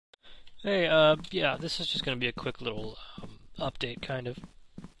Hey, yeah, this is just going to be a quick little update, kind of.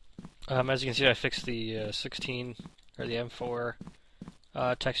 As you can see, I fixed the 16 or the M4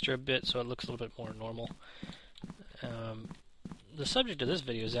 texture a bit, so it looks a little bit more normal. The subject of this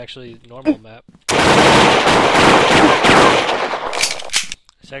video is actually the normal map.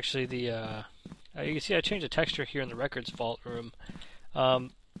 It's actually the you can see I changed the texture here in the records vault room.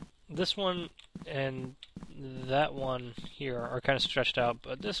 This one and that one here are kind of stretched out,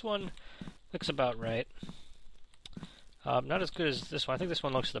 but this one looks about right. Not as good as this one. I think this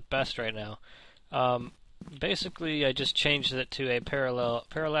one looks the best right now. Basically, I just changed it to a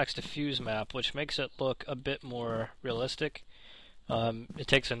parallax diffuse map, which makes it look a bit more realistic. It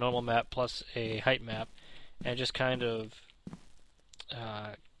takes a normal map plus a height map, and just kind of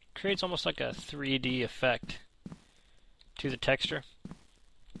creates almost like a 3D effect to the texture.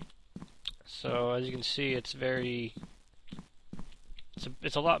 So as you can see, it's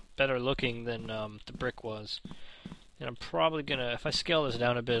a lot better looking than the brick was. And I'm probably gonna, if I scale this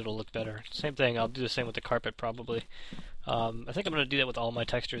down a bit, it'll look better. Same thing, I'll do the same with the carpet probably. I think I'm gonna do that with all my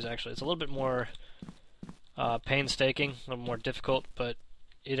textures actually. It's a little bit more painstaking, a little more difficult, but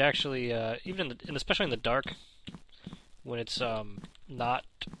it actually, even especially in the dark, when it's not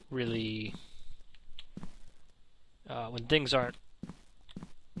really, when things aren't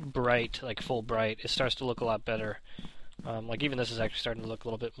bright, like full bright, it starts to look a lot better. Like even this is actually starting to look a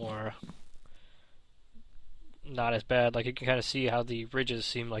little bit more not as bad. Like you can kind of see how the ridges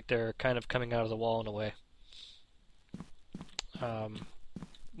seem like they're kind of coming out of the wall in a way.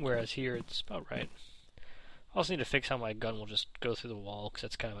 Whereas here it's about right. I also need to fix how my gun will just go through the wall, because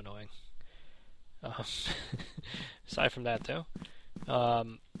that's kind of annoying. Aside from that though,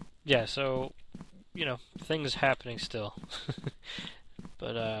 yeah, so, you know, things happening still.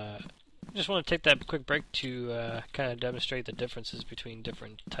 But I just want to take that quick break to kind of demonstrate the differences between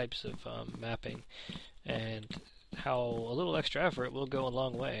different types of mapping, and how a little extra effort will go a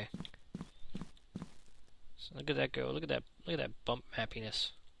long way. So look at that go! Look at that bump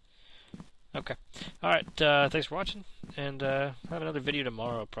mappiness. Okay, all right. Thanks for watching, and have another video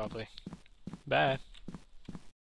tomorrow probably. Bye.